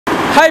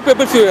Hi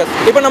Pebbles viewers.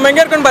 இப்போ நம்ம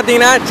எங்க இருக்கோம்னு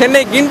பாத்தீங்கன்னா சென்னை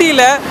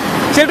கிண்டியில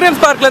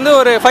சில்ட்ரன்ஸ் பார்க்ல இருந்து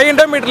ஒரு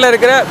 500 மீட்டர்ல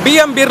இருக்கிற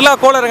பிர்லா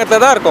கோளரங்கத்துல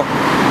தான் இருக்கும்.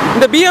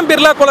 இந்த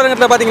பிர்லா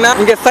கோளரங்கத்துல பாத்தீங்கன்னா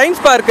இங்க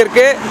சயின்ஸ் பார்க்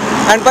இருக்கு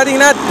and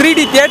பாத்தீங்கன்னா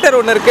 3D தியேட்டர்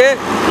ஒன்னு இருக்கு,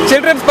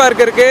 சில்ட்ரன்ஸ்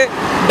பார்க் இருக்கு,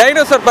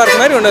 டைனோசர் பார்க்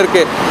மாதிரி ஒன்னு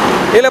இருக்கு.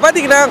 இதுல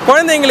பாத்தீங்கன்னா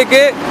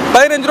குழந்தைகளுக்கு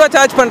 15 ரூபாய்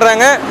சார்ஜ்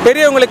பண்றாங்க,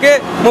 பெரியவங்களுக்கு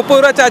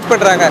 30 ரூபாய் சார்ஜ்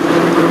பண்றாங்க.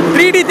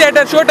 3D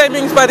தியேட்டர் ஷோ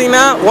டைமிங்ஸ்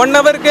பாத்தீங்கன்னா 1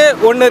 ஹவருக்கு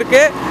ஒன்னு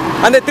இருக்கு.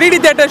 அந்த 3D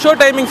theatre show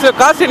timings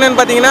cost என்னன்னு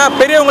பாத்தீங்கன்னா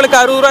பெரியவங்களுக்கு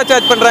 60 ரூபாய்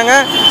சார்ஜ் பண்றாங்க,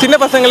 சின்ன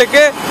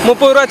பசங்களுக்கு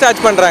 30 ரூபாய்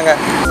சார்ஜ் பண்றாங்க.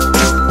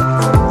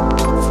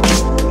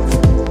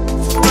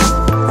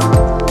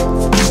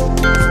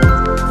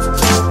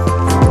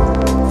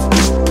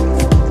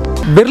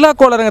 பிர்லா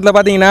கோளரங்கத்தில்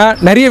பார்த்தீங்கன்னா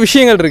நிறைய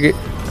விஷயங்கள் இருக்குது.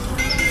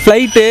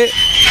 ஃப்ளைட்டு,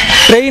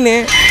 ட்ரெயின்,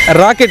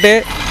 ராக்கெட்டு,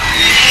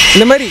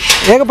 இந்த மாதிரி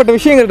ஏகப்பட்ட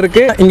விஷயங்கள்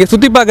இருக்குது. இங்கே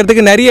சுற்றி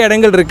பார்க்குறதுக்கு நிறைய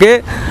இடங்கள்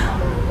இருக்குது.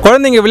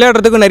 குழந்தைங்க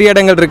விளையாடுறதுக்கும் நிறைய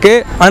இடங்கள்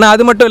இருக்குது. ஆனால்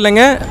அது மட்டும்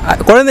இல்லைங்க,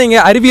 குழந்தைங்க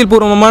அறிவியல்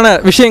பூர்வமான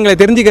விஷயங்களை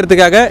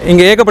தெரிஞ்சுக்கிறதுக்காக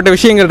இங்கே ஏகப்பட்ட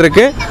விஷயங்கள்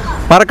இருக்குது.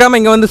 மறக்காமல்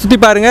இங்கே வந்து சுற்றி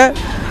பாருங்கள்.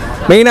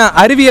 மெயினாக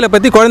அறிவியலை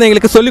பற்றி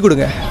குழந்தைங்களுக்கு சொல்லிக்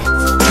கொடுங்க.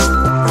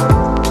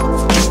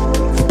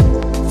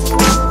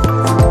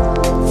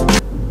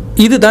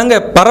 இது தாங்க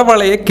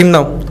பரவளைய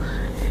கிண்ணம்.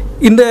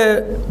 இந்த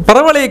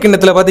பரவளைய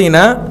கிண்ணத்தில்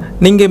பார்த்தீங்கன்னா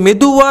நீங்கள்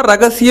மெதுவாக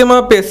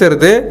ரகசியமாக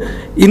பேசுகிறது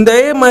இந்த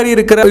மாதிரி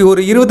இருக்கிற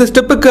ஒரு 20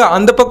 ஸ்டெப்புக்கு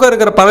அந்த பக்கம்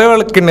இருக்கிற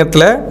பரவளைய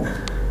கிண்ணத்தில்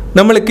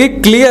நம்மளுக்கு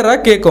கிளியராக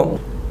கேட்கும்.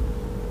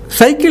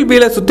 சைக்கிள்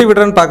வீலை சுற்றி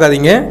விடுறன்னு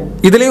பார்க்காதீங்க,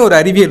 இதுலேயும் ஒரு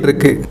அறிவியல்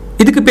இருக்குது.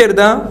 இதுக்கு பேர்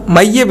தான்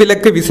மைய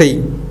விலக்கு விசை.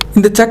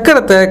 இந்த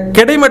சக்கரத்தை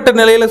கிடைமட்ட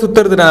நிலையில்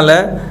சுற்றுறதுனால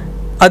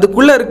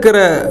அதுக்குள்ளே இருக்கிற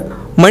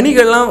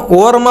மணிகள்லாம்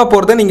ஓரமாக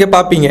போகிறத நீங்கள்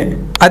பார்ப்பீங்க.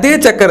 அதே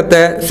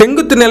சக்கரத்தை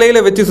செங்குத்து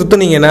நிலையில் வச்சு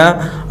சுற்றுனீங்கன்னா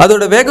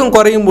அதோட வேகம்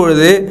குறையும்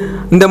பொழுது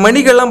இந்த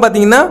மணிகள்லாம்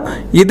பார்த்தீங்கன்னா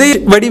இதே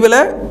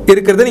வடிவில்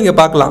இருக்கிறத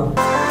நீங்கள் பார்க்கலாம்.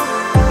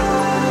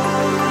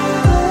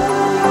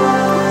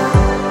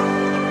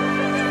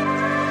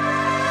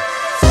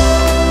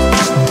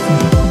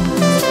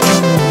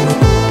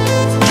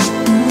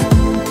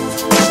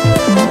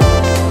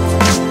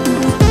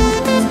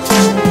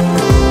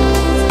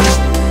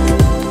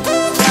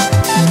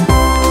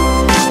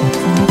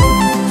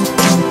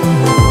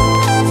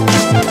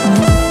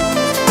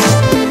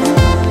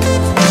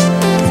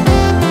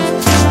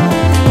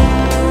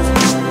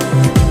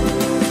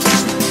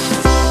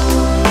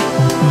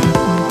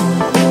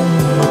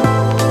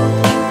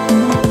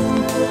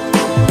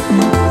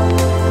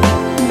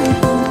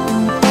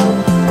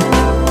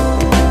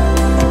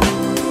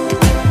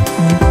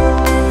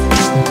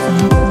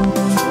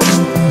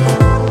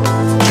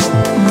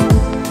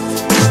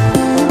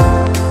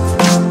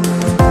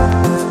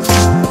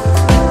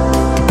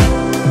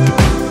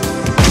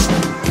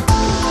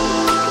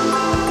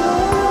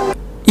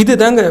 இது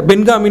தாங்க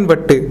பென்காமின்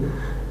வட்டு.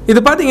 இது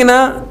பார்த்தீங்கன்னா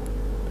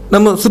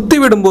நம்ம சுற்றி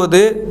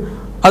விடும்போது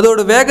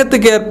அதோட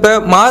வேகத்துக்கு ஏற்ப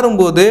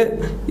மாறும்போது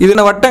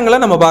இதில் வட்டங்களை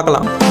நம்ம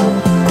பார்க்கலாம்.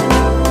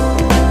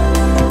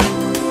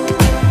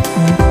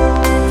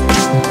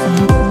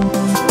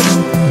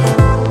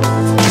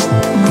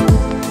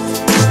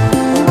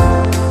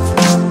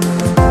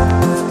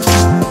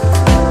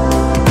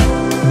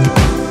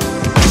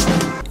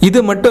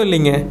 இது மட்டும்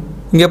இல்லைங்க,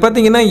 இங்கே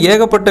பார்த்தீங்கன்னா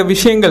ஏகப்பட்ட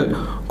விஷயங்கள்.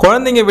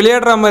 குழந்தைங்க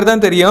விளையாடுற மாதிரி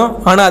தான் தெரியும்,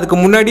 ஆனால் அதுக்கு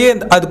முன்னாடியே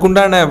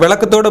அதுக்குண்டான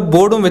விளக்கத்தோட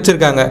போர்டும்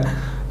வச்சுருக்காங்க.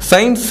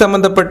 சயின்ஸ்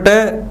சம்மந்தப்பட்ட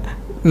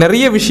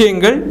நிறைய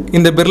விஷயங்கள்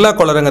இந்த பிர்லா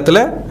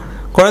கோளரங்கத்தில்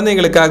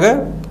குழந்தைங்களுக்காக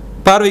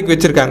பார்வைக்கு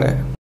வச்சுருக்காங்க.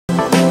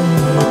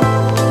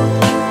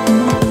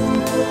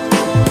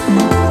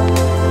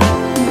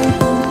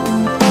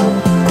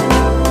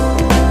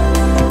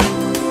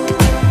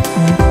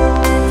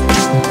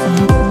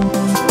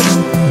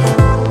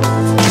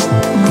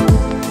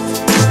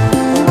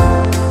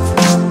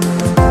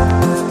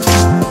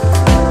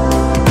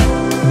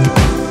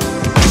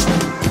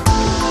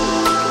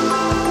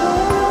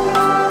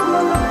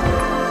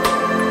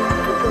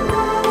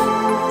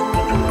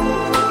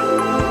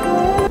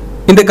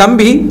 இந்த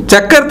கம்பி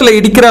சக்கரத்தில்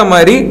இடிக்கிற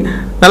மாதிரி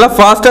நல்லா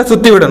ஃபாஸ்ட்டாக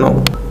சுற்றி விடணும்.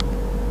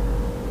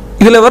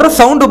 இதில் வர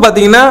சவுண்டு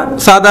பார்த்தீங்கன்னா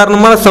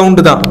சாதாரணமான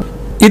சவுண்டு தான்.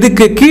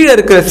 இதுக்கு கீழே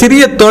இருக்கிற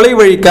சிறிய தொலை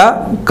வழிக்கா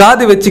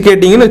காது வச்சு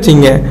கேட்டிங்கன்னு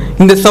வச்சிங்க,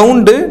 இந்த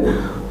சவுண்டு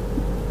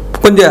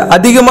கொஞ்சம்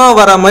அதிகமாக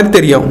வர மாதிரி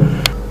தெரியும்.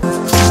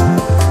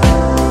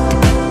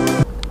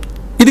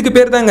 இதுக்கு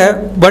பேர் தாங்க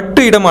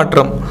வட்டு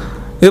இடமாற்றம்.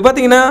 இது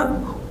பார்த்தீங்கன்னா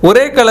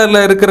ஒரே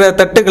கலரில் இருக்கிற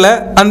தட்டுகளை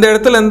அந்த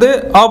இடத்துலேருந்து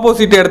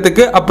ஆப்போசிட்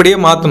இடத்துக்கு அப்படியே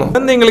மாற்றணும்.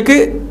 குழந்தைங்களுக்கு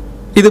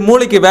இது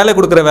மூளைக்கு வேலை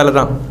கொடுக்குற வேலை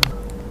தான்.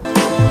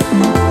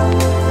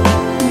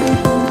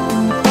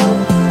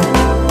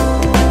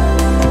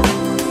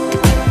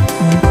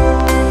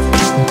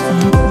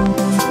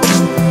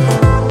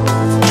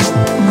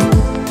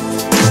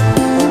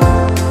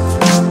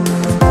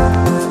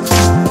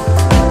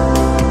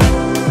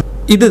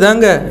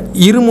 இதுதாங்க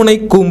இருமுனை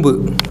கூம்பு.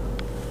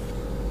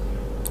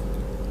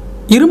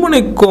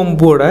 இருமுனை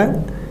கூம்போட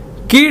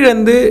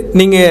கீழேருந்து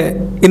நீங்கள்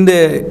இந்த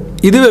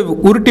இதுவை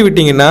உருட்டி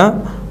விட்டீங்கன்னா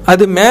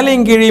அது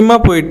மேலேயும் கீழேயுமா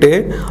போயிட்டு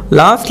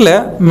லாஸ்ட்டில்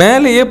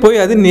மேலேயே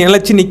போய் அது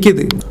நிலைச்சி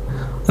நிற்கிது.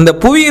 அந்த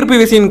புவியீர்ப்பு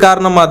விசையின்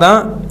காரணமாக தான்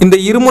இந்த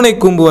இருமுனை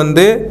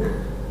கூம்பு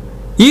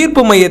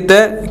ஈர்ப்பு மையத்தை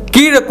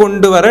கீழே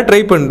கொண்டு வர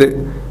ட்ரை பண்ணுது.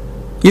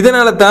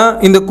 இதனால தான்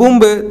இந்த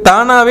கூம்பு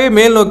தானாகவே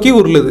மேல் நோக்கி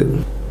உருளுது.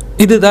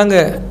 இது தாங்க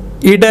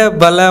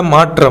இடவல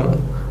மாற்றம்.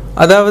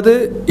 அதாவது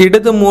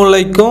இடது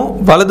மூளைக்கும்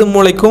வலது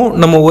மூளைக்கும்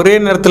நம்ம ஒரே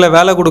நேரத்தில்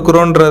வேலை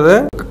கொடுக்குறோன்றத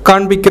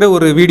காண்பிக்கிற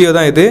ஒரு வீடியோ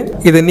தான் இது.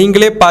 இதை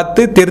நீங்களே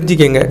பார்த்து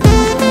தெரிஞ்சுக்கங்க.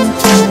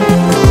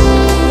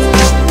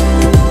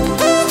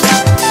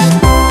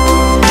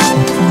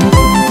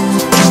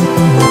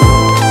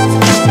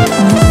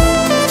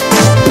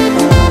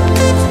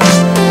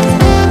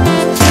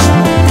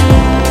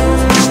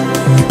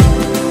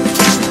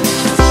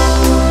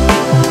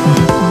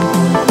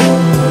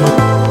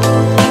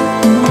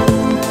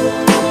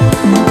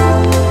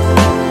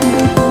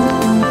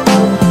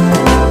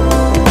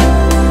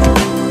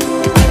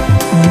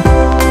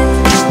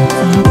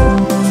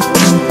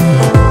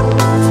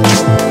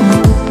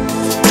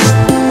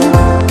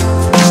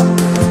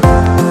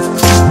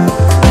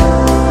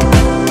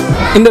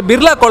 இந்த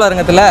பிர்லா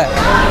கோளரங்கத்தில்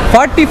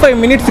 45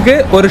 மினிட்ஸுக்கு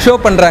ஒரு ஷோ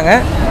பண்ணுறாங்க.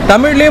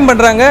 தமிழ்லேயும்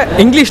பண்ணுறாங்க,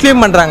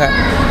 இங்கிலீஷ்லேயும் பண்ணுறாங்க.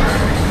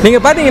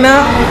 நீங்கள் பார்த்தீங்கன்னா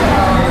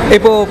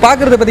இப்போது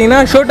பார்க்குறது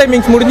பார்த்தீங்கன்னா ஷோ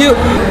டைமிங்ஸ் முடிஞ்சு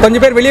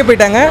கொஞ்சம் பேர் வெளியே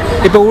போயிட்டாங்க.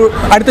 இப்போ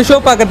அடுத்த ஷோ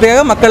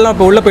பார்க்குறதுக்காக மக்கள்லாம்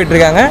இப்போ உள்ளே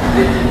போயிட்டுருக்காங்க.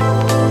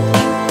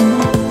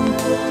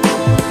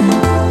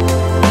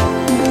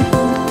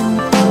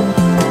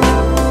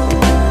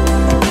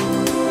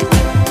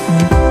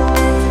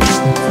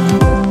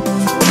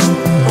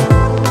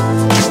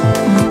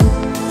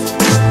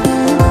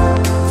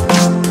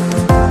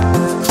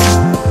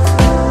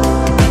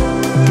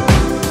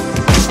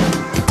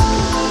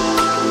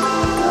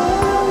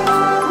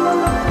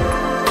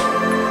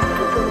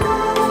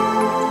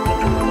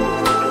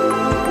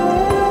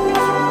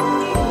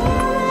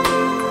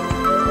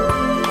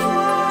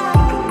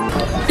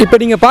 இப்போ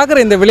நீங்கள் பார்க்குற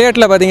இந்த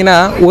விளையாட்டில் பார்த்தீங்கன்னா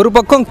ஒரு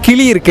பக்கம்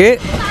கிளி இருக்குது,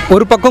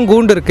 ஒரு பக்கம்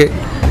கூண்டு இருக்குது.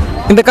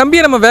 இந்த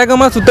கம்பியை நம்ம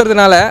வேகமாக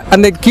சுற்றுறதுனால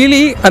அந்த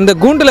கிளி அந்த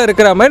கூண்டில்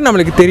இருக்கிற மாதிரி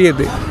நம்மளுக்கு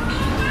தெரியுது.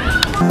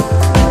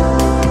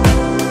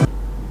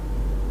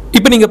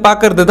 இப்போ நீங்கள்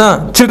பார்க்குறது தான்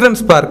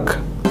சில்ட்ரன்ஸ் பார்க்.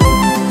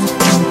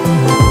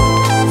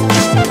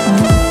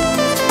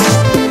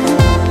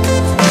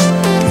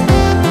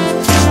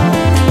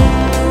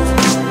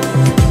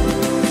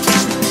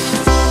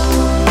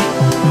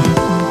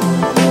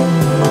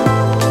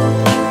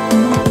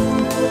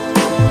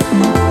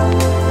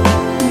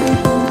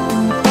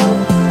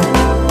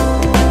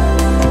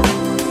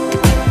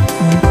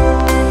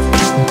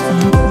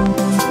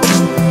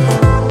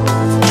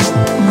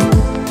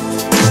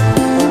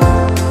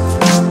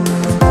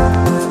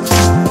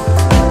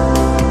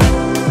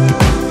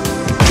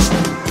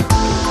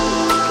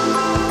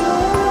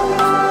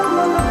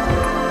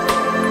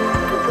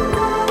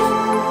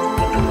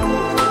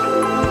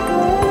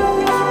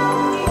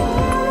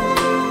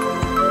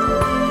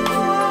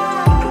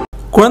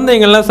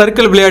 குழந்தைங்கள்லாம்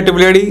சர்க்கிள் விளையாட்டு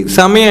விளையாடி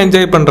செமையாக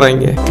என்ஜாய்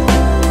பண்ணுறாங்க.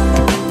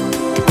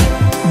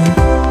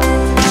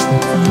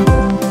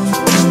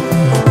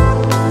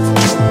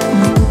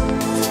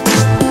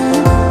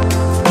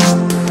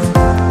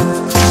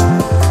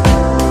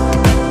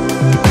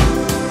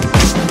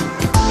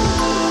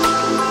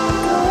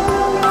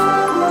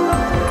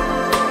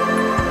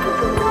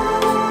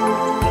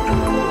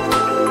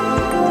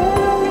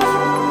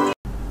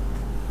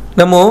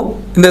 நம்ம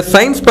இந்த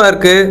சயின்ஸ்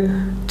பார்க்கு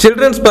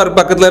சில்ட்ரன்ஸ் பார்க்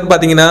பக்கத்தில்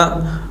பார்த்தீங்கன்னா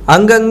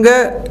அங்கங்கே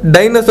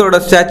டைனோசரோட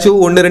ஸ்டாச்சு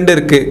 1-2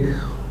 இருக்குது.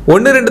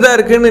 1-2 தான்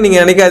இருக்குதுன்னு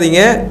நீங்கள்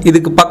நினைக்காதீங்க.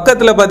 இதுக்கு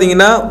பக்கத்தில்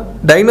பார்த்தீங்கன்னா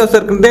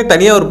டைனோசருக்குன்றே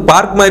தனியாக ஒரு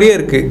பார்க் மாதிரியே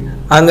இருக்குது.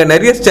 அங்கே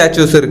நிறைய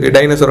ஸ்டாச்சுஸ் இருக்குது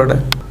டைனோசரோட.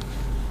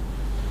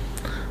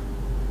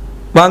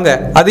 வாங்க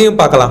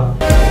அதையும் பார்க்கலாம்.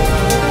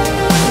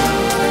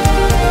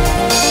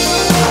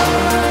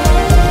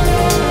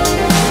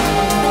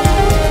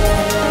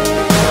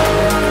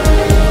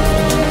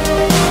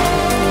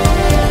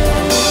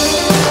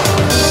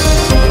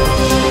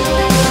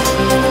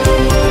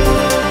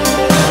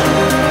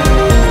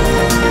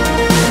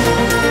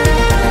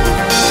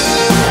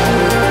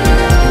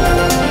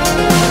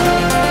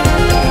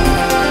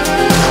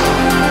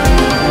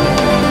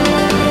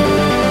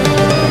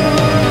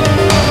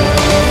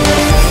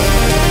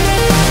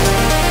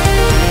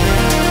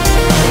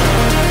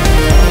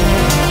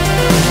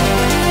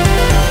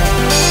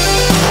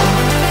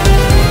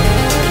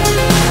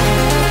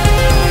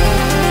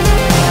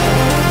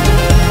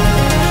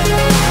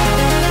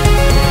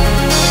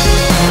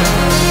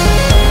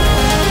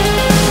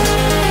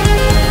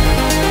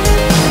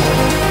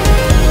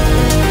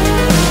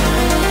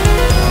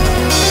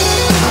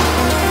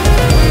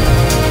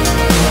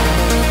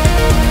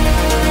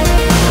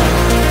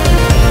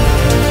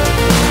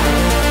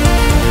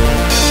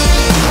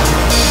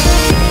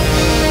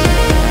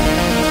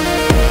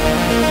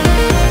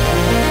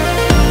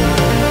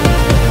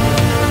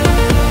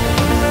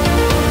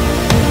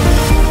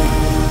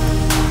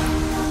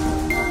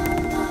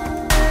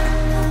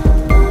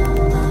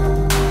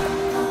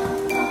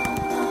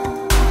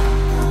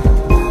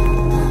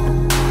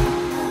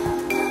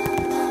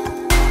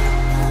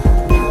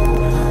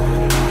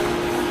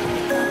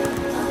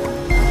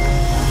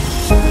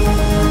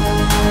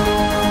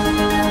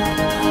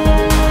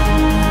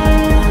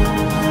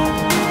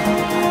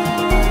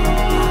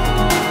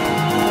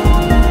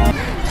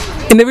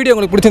 இந்த வீடியோ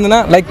உங்களுக்கு பிடிச்சிருந்ததுன்னா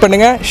லைக்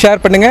பண்ணுங்கள்,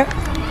 ஷேர் பண்ணுங்கள்,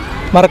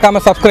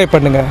 மறக்காமல் சப்ஸ்கிரைப்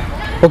பண்ணுங்கள்.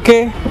 ஓகே.